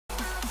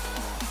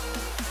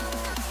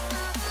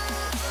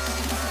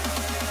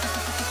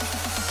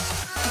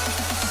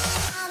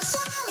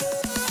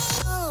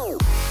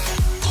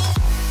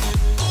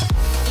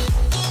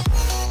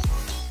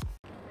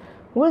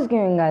What's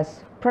going on,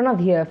 guys? Pranav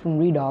here from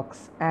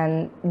REDOX,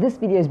 and this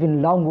video has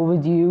been long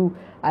overdue.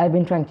 I've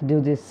been trying to do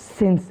this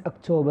since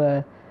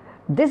October.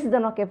 This is the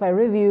Nokia 5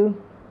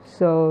 review.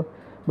 So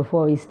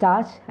before we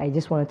start, I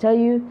just want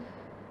to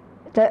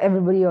tell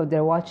everybody out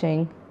there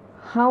watching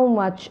how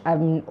much I've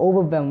been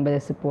overwhelmed by the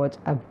support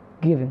I've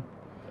given.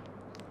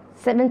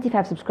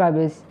 75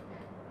 subscribers,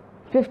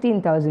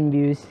 15,000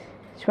 views,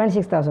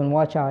 26,000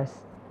 watch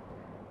hours.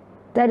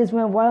 That is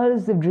my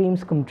wildest of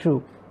dreams come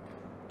true.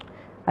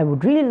 I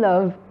would really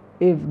love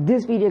if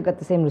this video got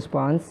the same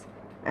response,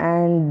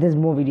 and there's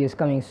more videos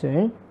coming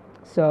soon.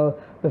 So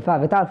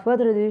without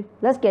further ado,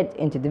 let's get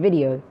into the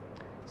video.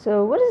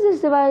 So what is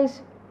this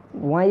device?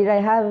 Why did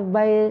I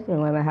buy it?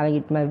 And why am I having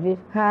it in my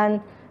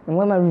hand? And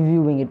why am I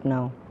reviewing it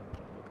now?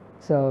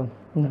 So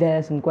there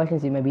are some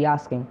questions you may be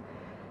asking.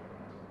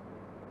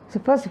 So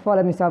first of all,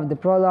 let me start with the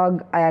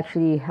prologue. I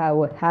actually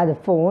had a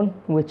phone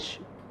which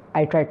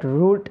I tried to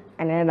root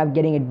and ended up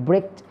getting it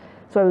bricked.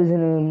 So I was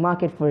in the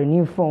market for a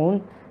new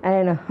phone, and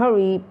in a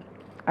hurry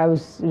I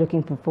was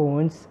looking for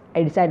phones.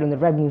 I decided on the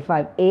Redmi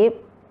 5A.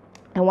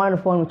 I wanted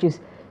a phone which is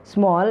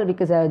small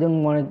because I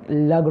don't want to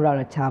lug around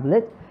a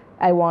tablet.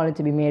 I want it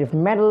to be made of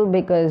metal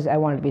because I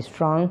want it to be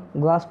strong.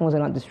 Glass phones are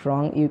not this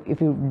strong.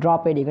 If you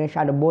drop it, you're going to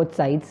shatter both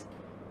sides.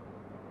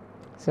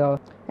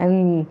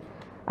 And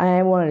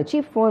I wanted a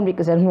cheap phone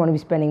because I don't want to be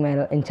spending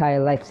my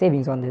entire life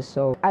savings on this.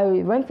 So I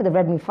went for the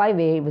Redmi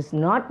 5A. It was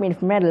not made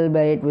of metal,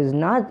 but it was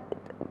not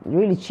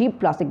really cheap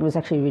plastic. It was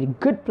actually really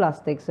good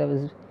plastic, so I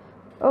was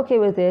okay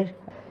with it.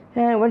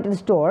 And I went to the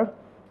store.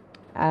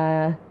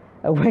 I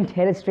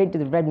headed straight to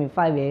the Redmi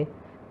 5A,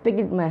 picked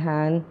it in my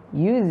hand,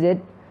 used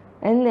it,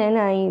 and then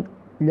I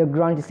looked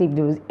around to see if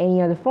there was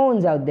any other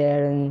phones out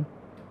there, and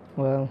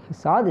well, I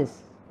saw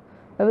this.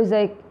 I was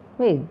like,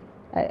 wait,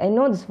 I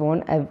know this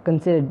phone. I've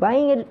considered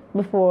buying it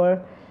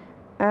before,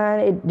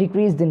 and it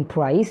decreased in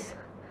price,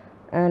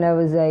 and I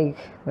was like,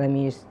 let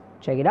me just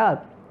check it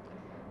out.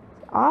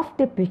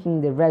 After picking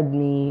the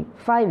Redmi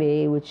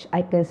 5A, which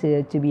I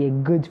consider to be a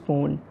good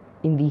phone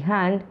in the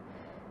hand,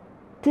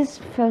 this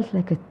felt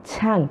like a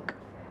tank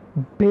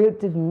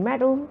built of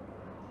metal,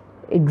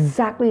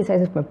 exactly the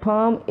size of my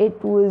palm.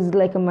 It was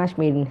like a match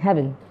made in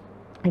heaven.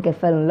 Like, I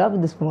fell in love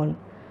with this phone.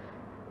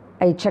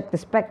 I checked the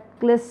spec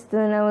list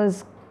and I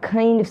was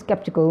kind of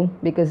skeptical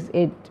because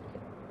it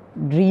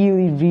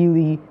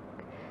really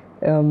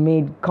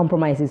made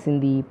compromises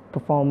in the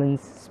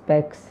performance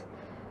specs.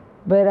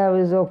 But I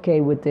was okay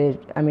with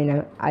it. I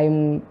mean,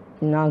 I'm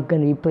not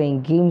going to be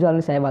playing games on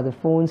this. I have other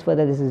phones for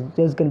that. This is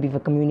just going to be for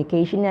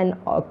communication and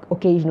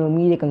occasional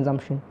media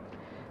consumption.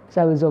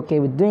 So I was okay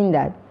with doing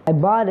that. I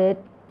bought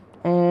it,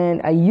 and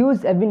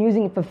I've been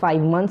using it for 5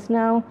 months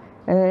now.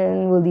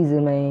 And well, these are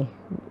my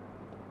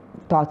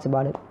thoughts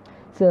about it.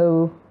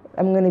 So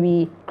I'm going to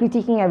be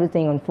critiquing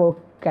everything on 4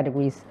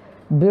 categories: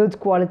 build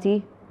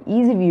quality,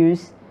 ease of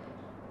use,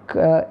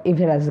 if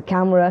it has a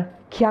camera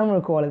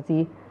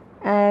quality,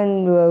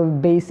 and well,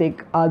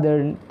 basic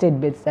other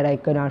tidbits that I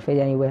could not fit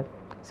anywhere.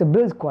 So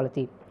build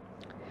quality.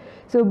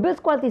 So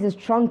build quality is a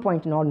strong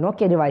point in all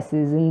Nokia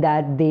devices in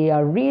that they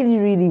are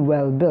really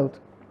well built.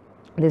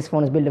 This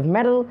phone is built of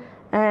metal,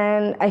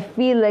 and I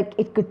feel like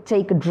it could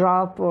take a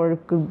drop or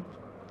it could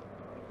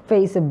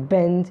face a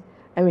bend.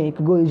 I mean, it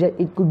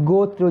could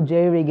go through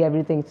jerry-rig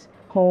everything's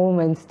home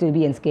and still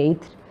be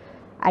unscathed.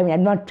 I mean, I've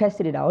not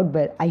tested it out,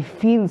 but I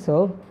feel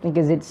so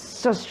because it's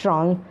so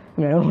strong.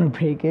 I mean, I don't want to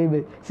break it,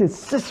 but it's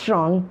so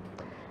strong.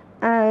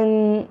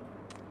 And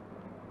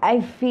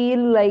I feel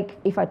like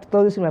if I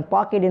throw this in my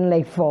pocket and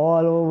like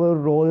fall over,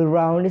 roll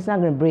around, it's not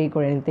going to break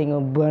or anything or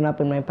burn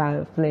up in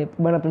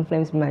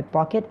flames in my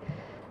pocket.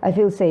 I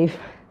feel safe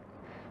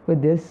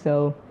with this,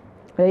 so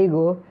there you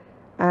go.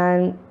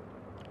 And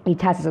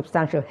it has a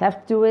substantial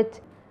heft to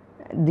it.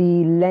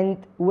 The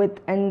length, width,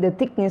 and the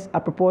thickness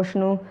are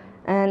proportional,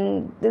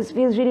 and this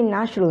feels really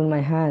natural in my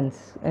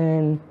hands.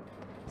 And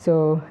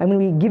so I'm going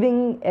to be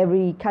giving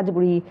every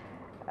category,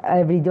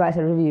 every device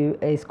I review,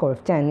 a score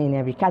of 10 in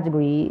every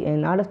category,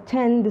 and out of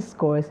 10 this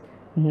scores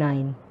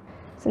 9.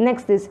 So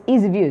next is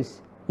ease of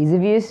use. Ease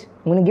of use,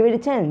 I'm going to give it a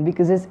 10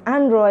 because it's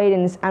Android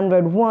and it's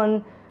Android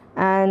 1,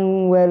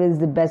 and well, it's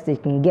the best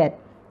it can get.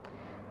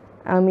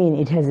 I mean,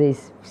 it has a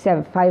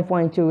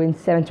 5.2 inch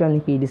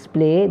 720p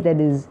display that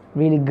is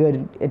really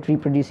good at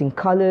reproducing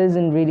colors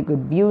and really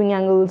good viewing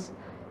angles.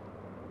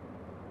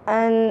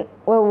 And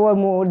well, what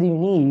more do you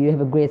need? You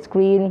have a great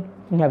screen,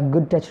 you have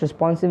good touch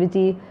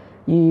responsivity,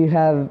 you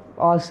have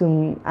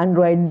awesome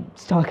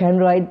stock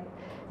Android.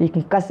 You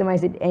can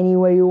customize it any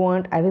way you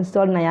want. I've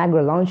installed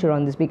Niagara Launcher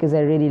on this because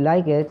I really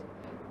like it.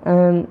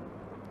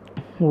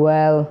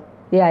 Well,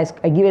 yeah,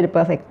 I give it a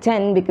perfect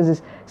 10 because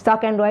it's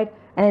stock Android,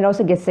 and it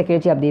also gets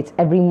security updates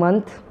every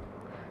month.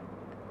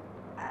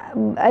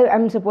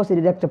 I'm supposed to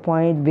deduct a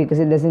point because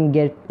it didn't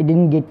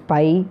get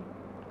Pi.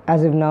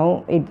 As of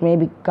now, it may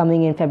be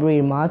coming in February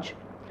or March,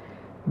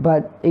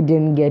 but it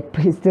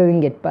still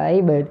didn't get Pi.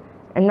 But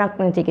I'm not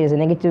going to take it as a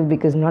negative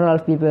because not a lot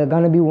of people are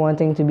going to be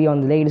wanting to be on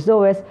the latest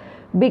OS,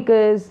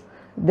 because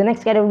the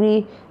next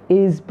category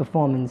is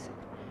performance.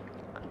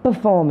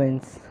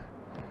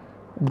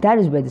 That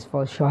is where this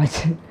falls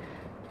short.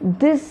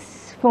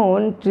 This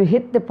phone, to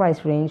hit the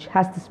price range,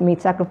 has to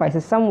make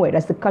sacrifices somewhere. It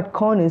has to cut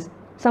corners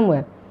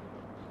somewhere.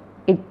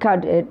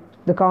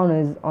 The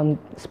corners on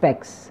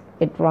specs.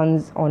 It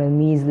runs on a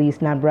measly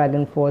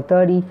Snapdragon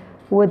 430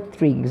 with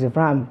 3 gigs of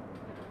RAM.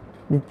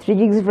 The 3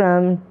 gigs of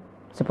RAM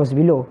is supposed to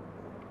be low.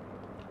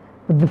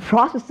 But the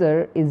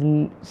processor is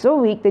so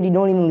weak that you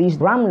don't even reach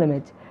the RAM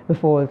limit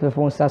before the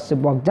phone starts to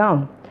bog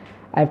down.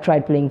 I've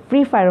tried playing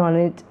Free Fire on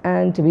it,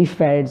 and to be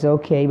fair, it's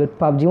okay, but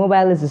PUBG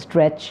Mobile is a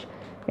stretch,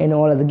 and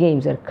all other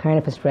games are kind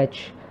of a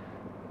stretch.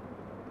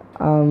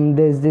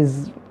 There's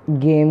this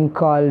game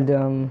called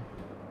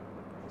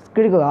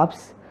Critical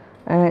Ops,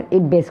 and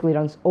it basically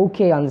runs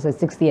okay on this at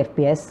 60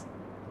 FPS.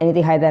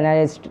 Anything higher than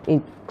that,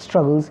 it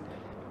struggles.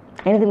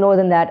 Anything lower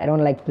than that, I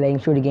don't like playing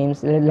shooting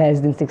games less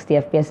than 60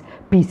 FPS.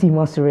 PC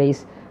Master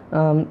Race.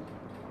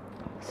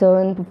 So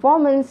in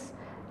performance,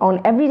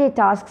 on everyday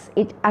tasks,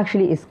 it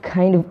actually is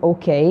kind of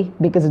okay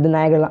because of the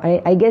Niagara.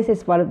 I guess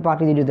it's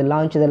partly due to the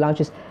launcher. The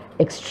launch is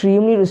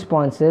extremely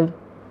responsive.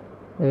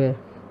 The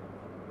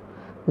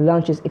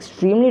launch is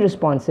extremely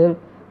responsive,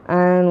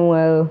 and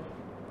well,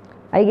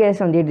 I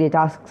guess on day-to-day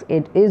tasks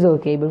it is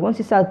okay. But once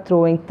you start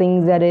throwing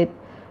things at it,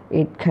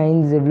 it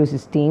kind of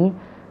loses steam.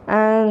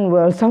 And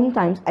well,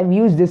 sometimes I've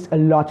used this a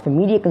lot for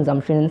media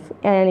consumption,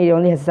 and it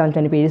only has a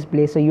 720p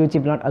display, so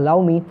YouTube will not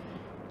allow me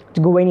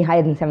to go any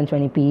higher than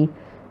 720p.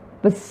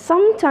 But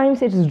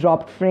sometimes it has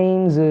dropped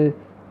frames or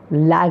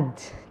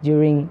lagged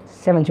during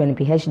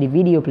 720p HD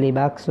video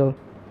playback, so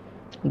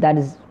that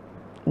is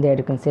there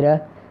to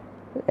consider.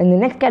 And the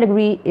next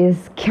category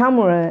is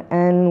camera,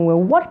 and well,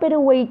 what better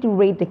way to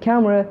rate the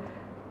camera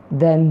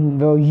than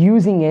well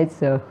using it?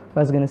 So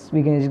we're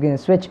just gonna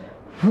switch.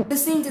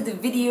 Listening to the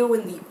video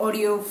and the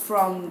audio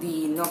from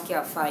the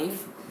Nokia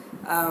 5,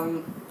 I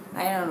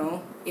don't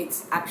know,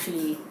 it's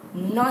actually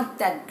not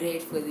that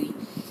great for the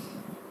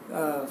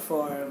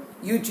for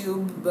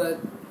YouTube, but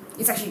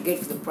it's actually great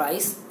for the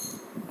price.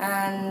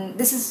 And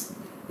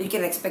you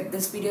can expect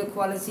this video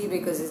quality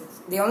because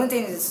the only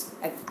thing is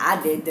I've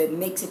added that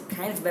makes it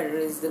kind of better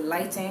is the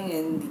lighting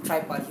and the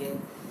tripod here,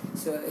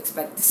 so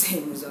expect the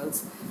same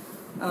results.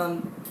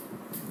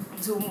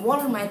 So what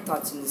are my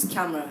thoughts on this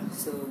camera?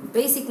 So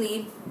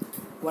basically,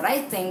 what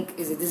I think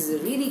is that this is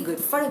a really good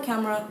photo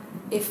camera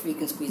if we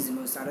can squeeze the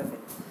most out of it.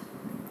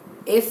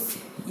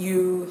 If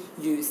you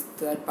use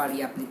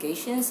third-party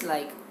applications,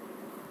 like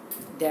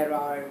there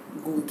are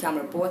Google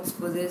camera ports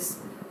for this,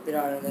 there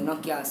are the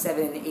Nokia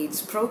 7 and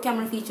 8 Pro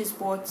camera features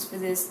ports for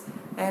this,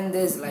 and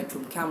there's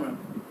Lightroom camera.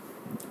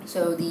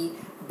 So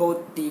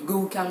both the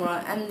Google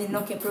camera and the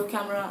Nokia Pro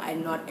camera, I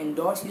not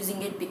endorse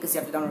using it because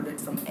you have to download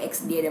it from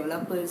XDA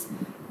developers,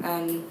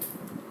 and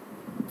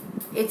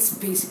it's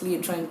basically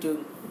you're trying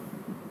to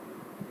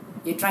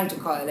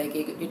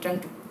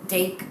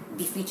take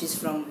the features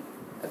from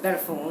a better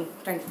phone,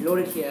 trying to load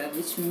it here,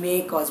 which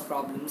may cause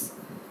problems.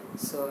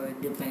 So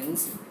it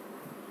depends.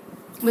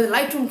 But the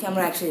Lightroom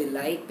camera I actually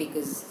like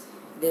because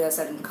there are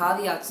certain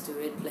caveats to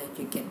it, like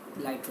you get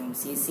Lightroom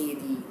CC,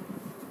 the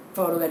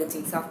photo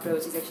editing software,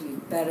 which is actually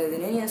better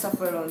than any other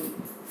software on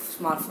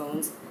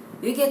smartphones.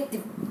 You get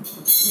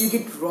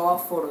raw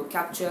photo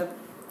capture,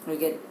 you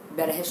get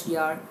better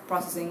HDR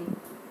processing,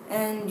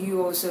 and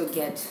you also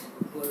get,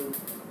 well,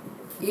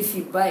 if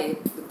you buy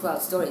it, the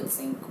cloud storage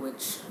sync,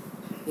 which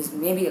is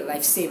maybe a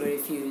lifesaver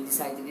if you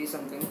decide to do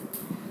something.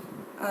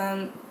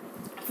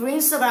 For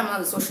Instagram and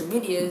other social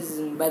medias,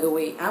 and by the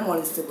way, I'm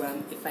on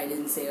Instagram, if I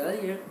didn't say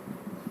earlier,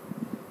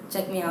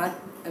 check me out.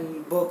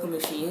 I'm Boca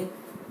Machine.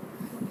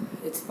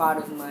 It's part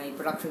of my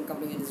production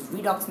company. It is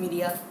REDOX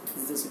Media.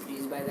 This is also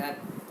produced by that.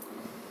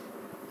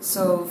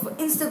 So for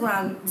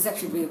Instagram, this is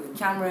actually a really good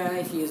camera.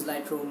 If you use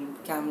Lightroom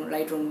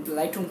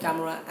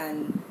camera,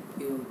 and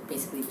you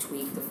basically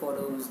tweak the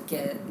photos,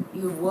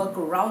 you work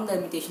around the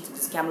limitations of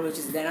this camera, which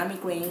is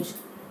dynamic range.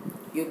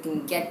 You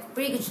can get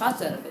pretty good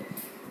shots out of it.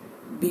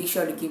 Be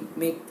sure to keep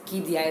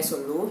the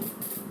ISO low,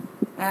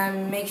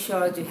 and make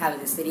sure to have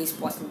it as steady as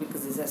possible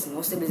because this has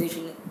no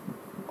stabilization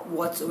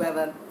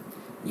whatsoever.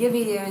 Your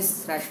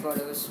videos /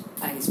 photos,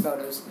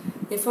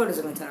 your photos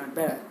are going to turn out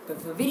better.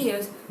 But for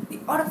videos, the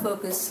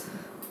autofocus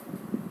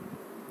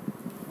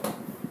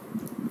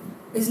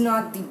is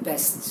not the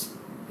best.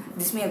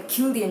 This may have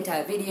killed the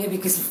entire video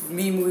because of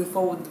me moving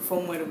forward, the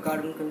phone might have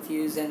gotten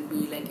confused and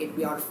it'd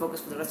be out of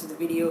focus for the rest of the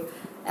video.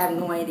 I have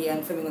no idea.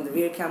 I'm filming on the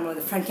rear camera.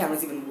 The front camera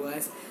is even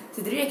worse.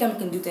 So the rear camera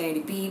can do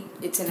 1080p.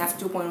 It's an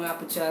f2.1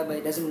 aperture, but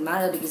it doesn't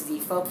matter because the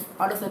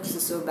autofocus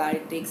is so bad.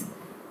 It takes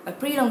a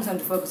pretty long time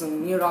to focus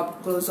on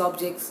close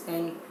objects,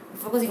 and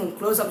focusing on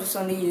close objects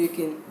only, you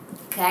can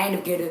kind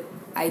of get an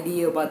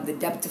idea about the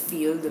depth of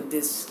field of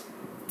these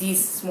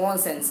small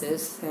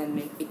sensors,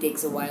 and it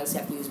takes a while, so you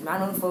have to use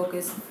manual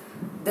focus.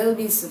 There'll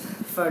be some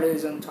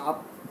photos on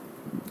top.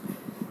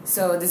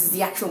 So this is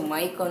the actual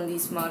mic on the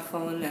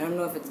smartphone. I don't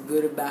know if it's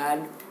good or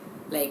bad.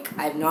 Like,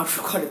 I've not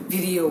recorded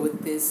video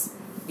with this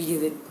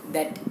video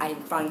that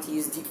I'm trying to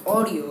use the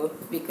audio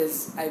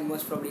because I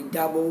most probably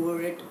dub over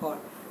it, or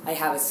I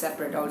have a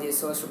separate audio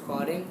source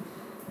recording.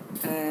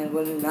 and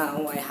well,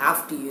 now I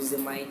have to use the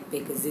mic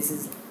because this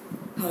is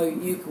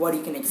what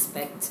you can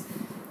expect.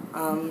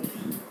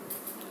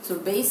 So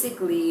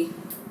basically,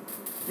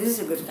 this is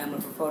a good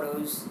camera for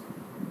photos,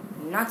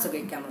 not so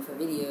great camera for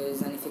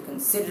videos, and if you're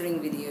considering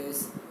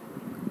videos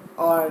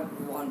or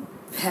want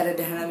better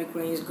dynamic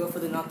range, go for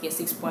the Nokia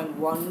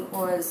 6.1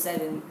 or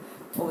 7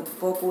 or the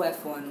Poco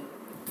F1.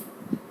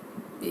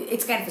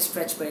 It's kind of a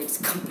stretch, but it's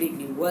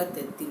completely worth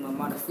it. The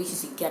amount of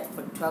features you get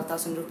for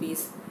 12,000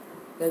 rupees,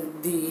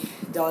 the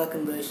dollar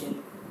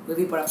conversion will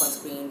be put up on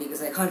screen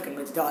because I can't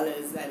convert to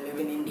dollars. I live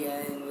in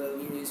India and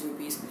we use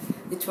rupees.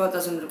 The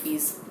 12,000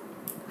 rupees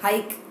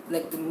hike,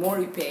 like the more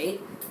you pay,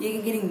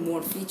 you're getting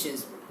more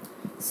features.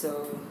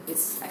 So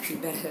it's actually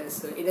better.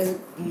 So it has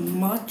a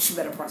much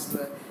better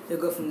processor.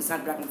 They'll go from the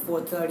Snapdragon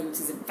 430, which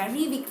is a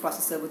very weak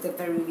processor with a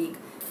very weak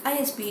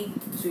ISP,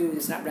 to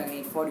the Snapdragon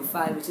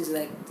 845, which is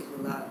like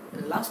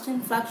the last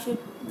gen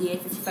flagship. The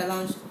 855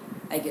 launched,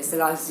 I guess the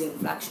last gen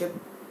flagship.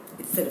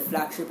 It's still a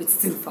flagship. It's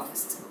still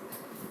fast.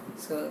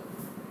 So,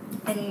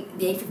 and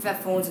the 855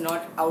 phone's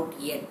not out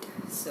yet.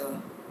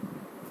 So,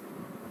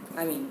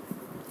 I mean,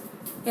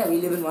 yeah, we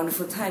live in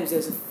wonderful times.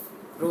 There's a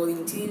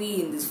rolling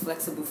TV and these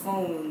flexible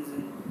phones,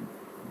 and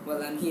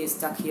well, I'm here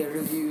stuck here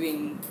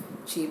reviewing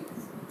cheap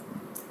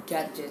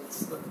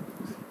gadgets. So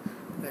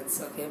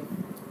that's okay.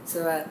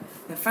 So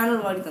my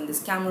final verdict on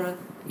this camera: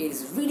 it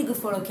is a really good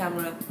photo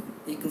camera.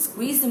 You can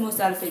squeeze the most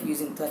out of it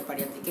using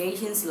third-party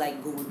applications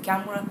like Google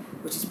Camera,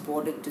 which is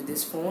ported to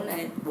this phone, and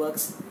it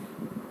works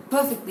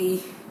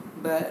perfectly.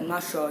 But I'm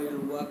not sure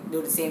it'll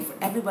do the same for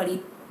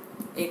everybody.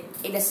 It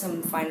has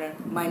some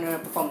minor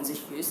performance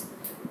issues.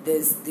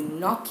 There's the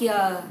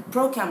Nokia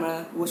Pro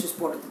camera, which is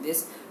ported to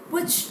this,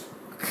 which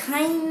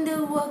kind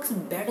of works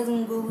better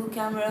than Google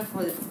Camera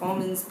for the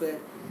performance, but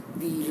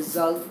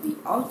the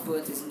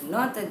output is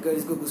not that good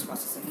as Google's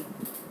processing.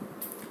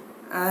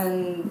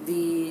 And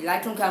the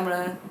Lightroom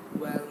camera,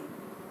 well,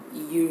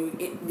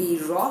 the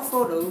raw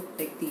photo,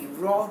 like the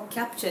raw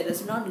capture,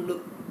 does not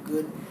look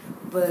good,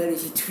 but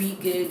if you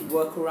tweak it,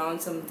 work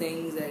around some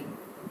things, like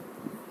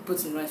put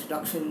some nice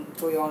reduction,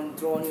 throw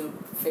on your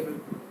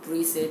favorite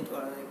preset,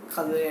 or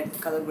like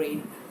color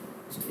grade.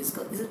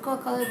 Is it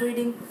called color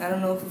grading? I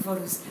don't know for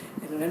photos.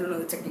 I don't know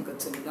the technical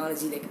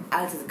terminology. Like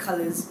add to the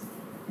colors,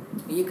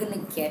 you're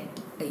gonna get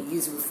a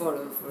usable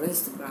photo for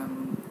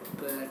Instagram,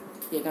 but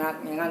you're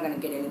not gonna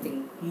get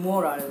anything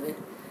more out of it.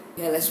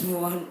 Yeah, let's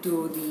move on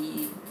to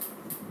the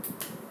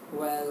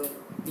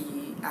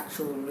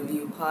actual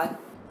review part.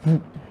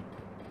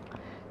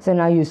 So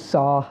now you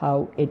saw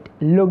how it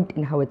looked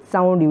and how it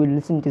sounded. You would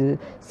listen to the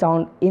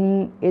sound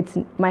in its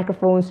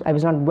microphones. I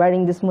was not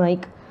wearing this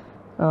mic,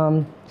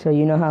 so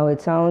you know how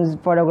it sounds.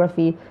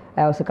 Photography,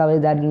 I also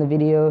covered that in the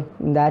video,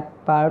 in that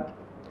part.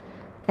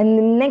 And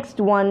the next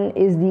one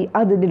is the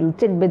other little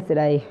tidbits that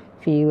I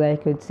feel I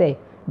could say.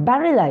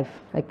 Battery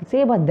life, I could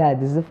say about that.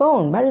 This is the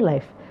phone, battery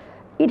life.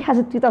 It has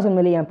a 3000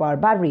 milliamp hour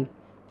battery.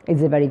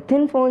 It's a very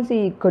thin phone, so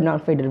you could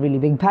not fit a really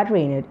big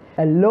battery in it.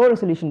 A low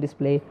resolution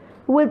display.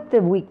 With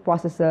the weak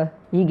processor,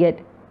 you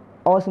get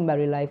awesome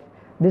battery life.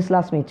 This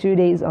lasts me 2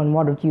 days on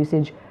moderate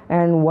usage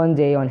and 1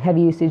 day on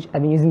heavy usage.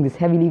 I've been using this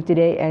heavily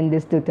today, and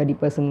there's still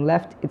 30%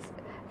 left. It's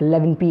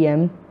 11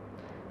 p.m.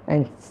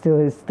 and still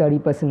is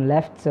 30%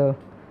 left. So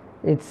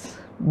it's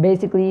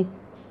basically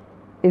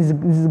is a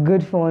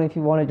good phone if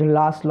you want it to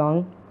last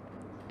long,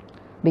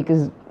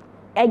 because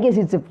I guess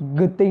it's a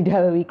good thing to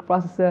have a weak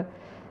processor.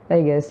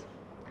 I guess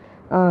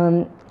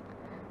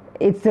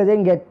it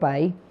doesn't get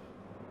Pi.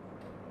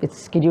 It's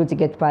scheduled to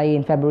get Pi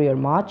in February or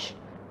March.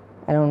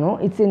 I don't know.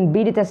 It's in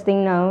beta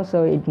testing now,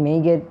 so it may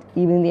get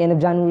even the end of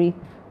January.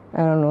 I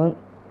don't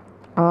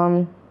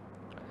know.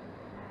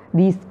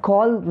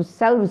 The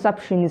cell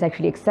reception is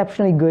actually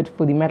exceptionally good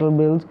for the metal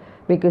build,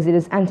 because it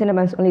is antenna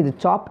bands only the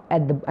top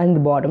and the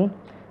bottom.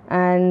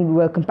 And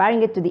we're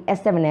comparing it to the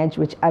S7 Edge,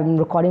 which I'm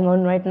recording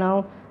on right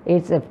now.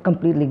 It's a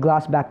completely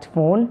glass-backed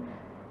phone.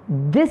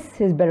 This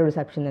has better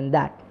reception than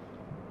that.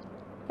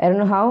 I don't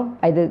know how.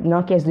 Either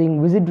Nokia is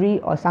doing wizardry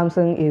or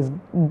Samsung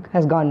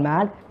has gone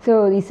mad.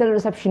 So the cell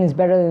reception is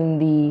better than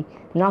the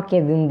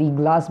Nokia than the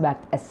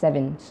glass-backed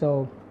S7.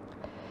 So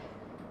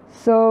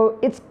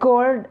it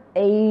scored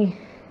a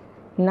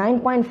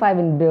 9.5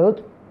 in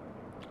build,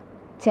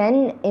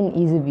 10 in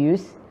ease of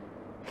use,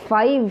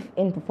 5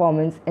 in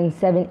performance, and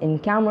 7 in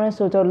camera.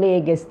 So totally I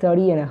guess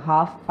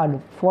 30.5 out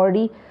of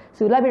 40.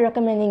 So will I be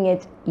recommending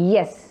it?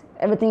 Yes.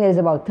 Everything that is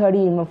about 30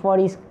 in my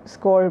 40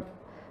 score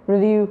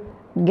review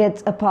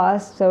gets a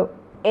pass. So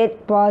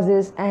it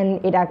passes, and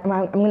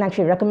I'm going to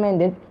actually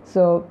recommend it.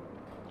 So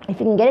if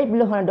you can get it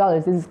below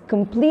 $100, this is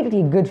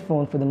completely a good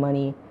phone for the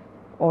money.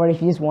 Or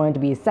if you just want it to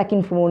be a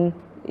second phone,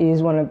 you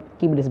just want to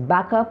keep it as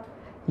backup,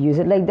 use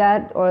it like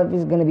that. Or if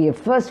it's going to be a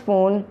first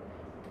phone,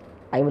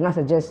 I would not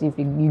suggest if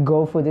you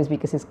go for this,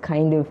 because it's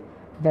kind of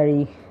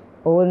very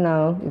old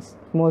now. It's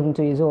more than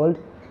 2 years old,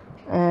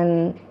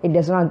 and it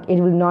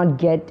will not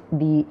get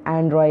the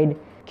Android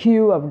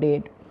Q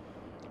update.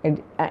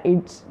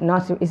 It's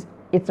not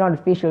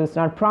official, it's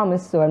not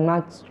promised, so I'm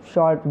not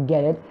sure to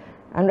get it.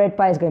 Android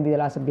Pie is going to be the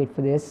last update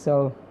for this,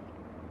 so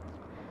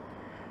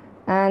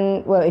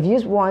And well, if you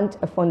just want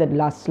a phone that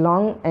lasts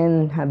long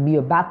and be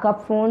your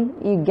backup phone,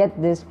 you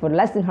get this for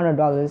less than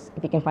 $100.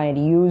 If you can find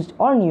it used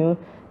or new,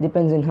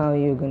 depends on how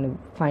you're going to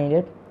find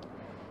it.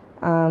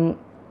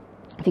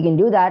 If you can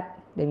do that,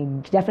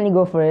 then definitely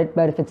go for it.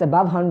 But if it's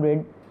above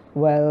 100,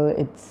 well,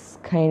 it's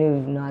kind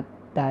of not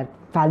that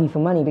value for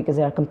money, because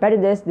there are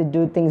competitors that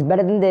do things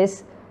better than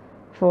this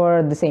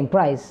for the same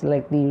price,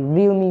 like the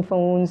Realme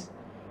phones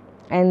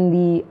and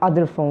the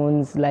other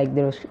phones like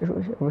the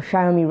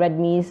Xiaomi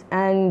Redmis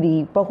and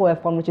the Poco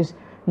F1, which is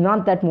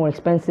not that more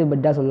expensive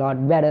but does a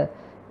lot better.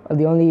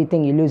 The only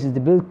thing you lose is the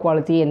build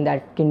quality, and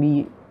that can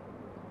be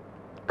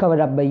covered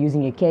up by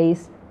using a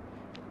case.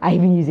 I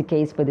even use a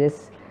case for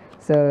this,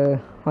 so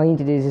all you need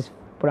to do is just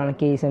put on a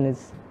case and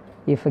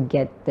you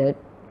forget that.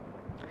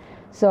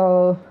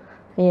 So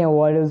yeah,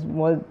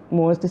 what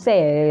more to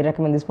say? I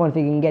recommend this phone if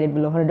you can get it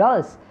below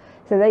 $100.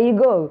 So there you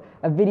go,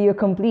 a video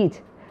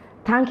complete.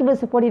 Thank you for the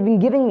support you've been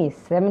giving me.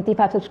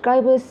 75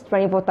 subscribers,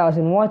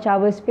 24,000 watch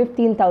hours,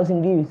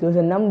 15,000 views. Those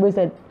are numbers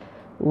that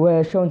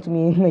were shown to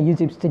me in my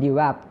YouTube Studio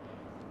app.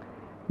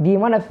 The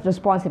amount of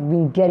response I've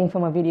been getting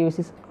from my videos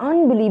is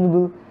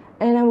unbelievable,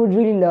 and I would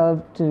really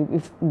love to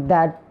if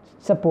that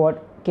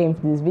support came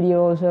to this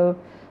video also.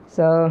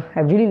 So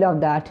I really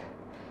love that.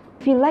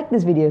 If you like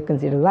this video,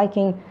 consider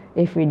liking.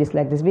 If you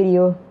dislike this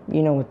video,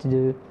 you know what to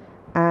do.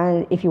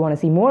 And if you want to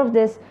see more of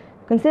this,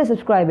 consider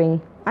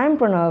subscribing. I'm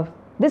Pranav.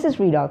 This is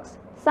REDOX,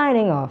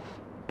 signing off.